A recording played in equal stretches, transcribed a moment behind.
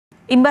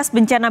Imbas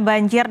bencana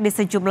banjir di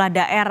sejumlah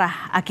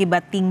daerah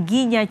akibat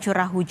tingginya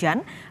curah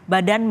hujan,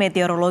 Badan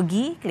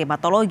Meteorologi,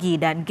 Klimatologi,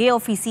 dan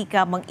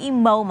Geofisika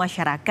mengimbau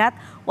masyarakat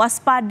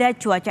waspada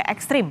cuaca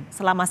ekstrim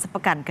selama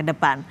sepekan ke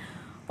depan.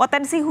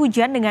 Potensi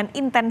hujan dengan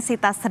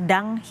intensitas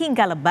sedang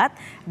hingga lebat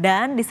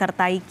dan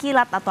disertai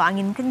kilat atau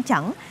angin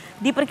kencang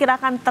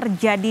diperkirakan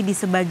terjadi di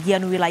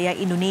sebagian wilayah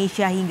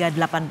Indonesia hingga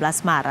 18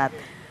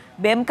 Maret.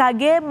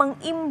 BMKG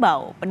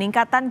mengimbau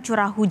peningkatan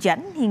curah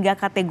hujan hingga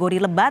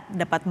kategori lebat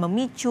dapat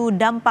memicu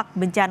dampak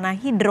bencana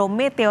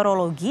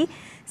hidrometeorologi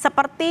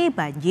seperti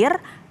banjir,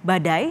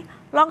 badai,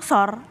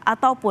 longsor,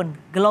 ataupun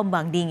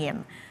gelombang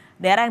dingin.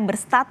 Daerah yang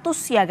berstatus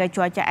siaga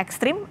cuaca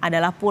ekstrim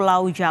adalah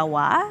Pulau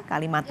Jawa,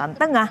 Kalimantan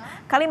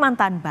Tengah,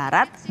 Kalimantan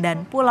Barat,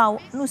 dan Pulau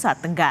Nusa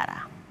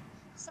Tenggara.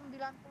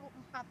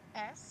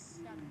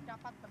 94S yang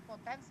dapat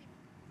berpotensi.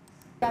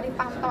 Dari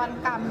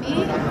pantauan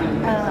kami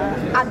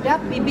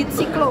ada bibit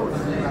siklon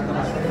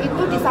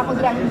itu di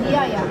Samudra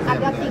Hindia ya,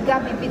 ada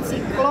 3 bibit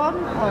siklon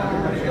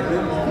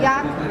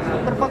yang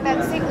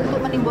berpotensi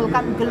untuk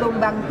menimbulkan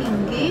gelombang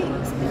tinggi.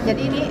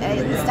 Jadi ini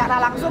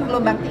secara langsung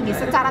gelombang tinggi,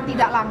 secara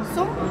tidak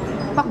langsung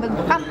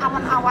pembentukan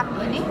awan-awan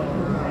ini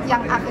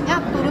yang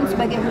akhirnya turun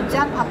sebagai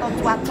hujan atau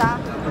cuaca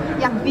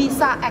yang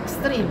bisa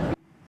ekstrim.